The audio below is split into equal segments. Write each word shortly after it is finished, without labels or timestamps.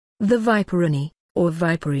The Viperinae, or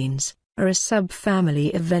viperines, are a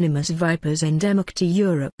subfamily of venomous vipers endemic to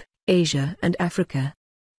Europe, Asia and Africa.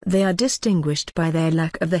 They are distinguished by their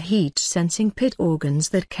lack of the heat-sensing pit organs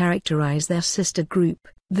that characterize their sister group,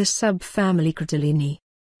 the subfamily Crotalinae.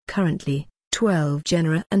 Currently, 12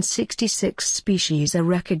 genera and 66 species are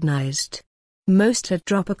recognized. Most are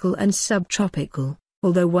tropical and subtropical,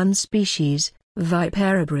 although one species,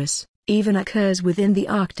 Vipera berus, even occurs within the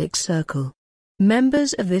Arctic Circle.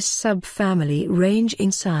 Members of this subfamily range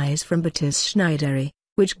in size from Bitis schneideri,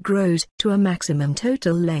 which grows to a maximum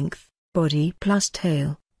total length, body plus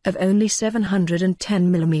tail, of only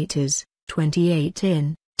 710 mm, 28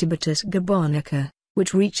 in, to Bitis gabonica,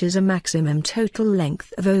 which reaches a maximum total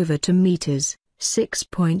length of over 2 meters,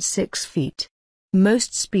 6.6 feet.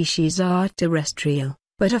 Most species are terrestrial,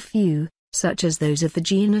 but a few, such as those of the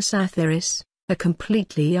genus Atheris, are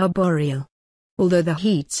completely arboreal. Although the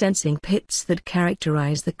heat-sensing pits that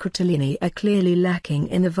characterize the Crotalinae are clearly lacking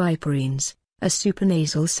in the viperines, a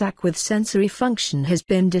supernasal sac with sensory function has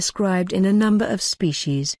been described in a number of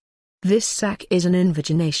species. This sac is an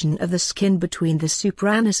invagination of the skin between the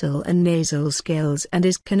supranasal and nasal scales and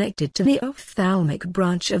is connected to the ophthalmic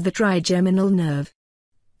branch of the trigeminal nerve.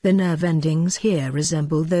 The nerve endings here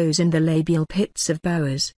resemble those in the labial pits of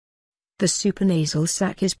boas. The supernasal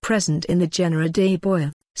sac is present in the genera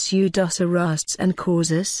Vipera, pseudocerasts and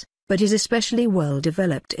causus, but is especially well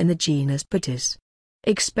developed in the genus Bitis.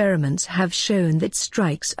 Experiments have shown that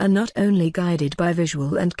strikes are not only guided by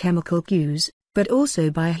visual and chemical cues, but also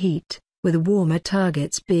by heat, with warmer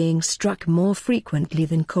targets being struck more frequently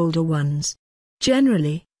than colder ones.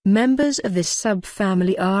 Generally, members of this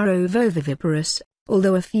subfamily are ovoviviparous,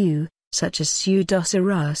 although a few, such as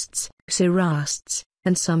pseudocerasts, cerasts,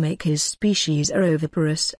 and some Atheris species are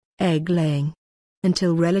oviparous, egg-laying.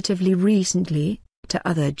 Until relatively recently, two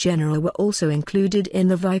other genera were also included in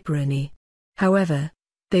the Viperinae. However,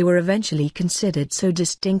 they were eventually considered so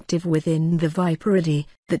distinctive within the Viperidae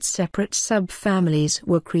that separate subfamilies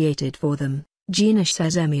were created for them. Genus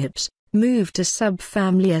Azemiops moved to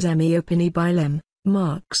subfamily Azemiopinae by Lem,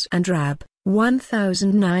 Marx and Rab,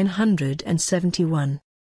 1971.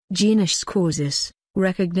 Genus Causus,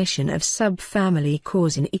 recognition of subfamily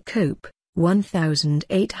Causinae Cope,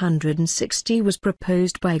 1860 was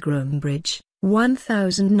proposed by Grumbridge,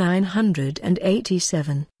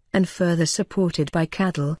 1987, and further supported by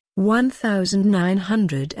Cattle,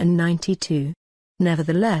 1992.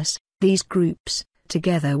 Nevertheless, these groups,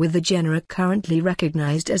 together with the genera currently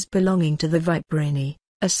recognized as belonging to the Viperinae,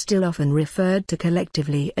 are still often referred to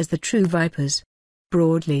collectively as the true vipers.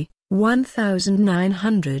 Broadly,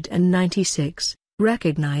 1996,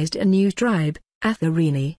 recognized a new tribe,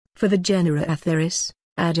 Atherini, for the genera Atheris,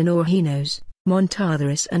 Adenorhinos,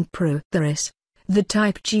 Montatheris and Protheris. The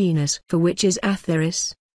type genus for which is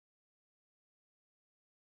Atheris,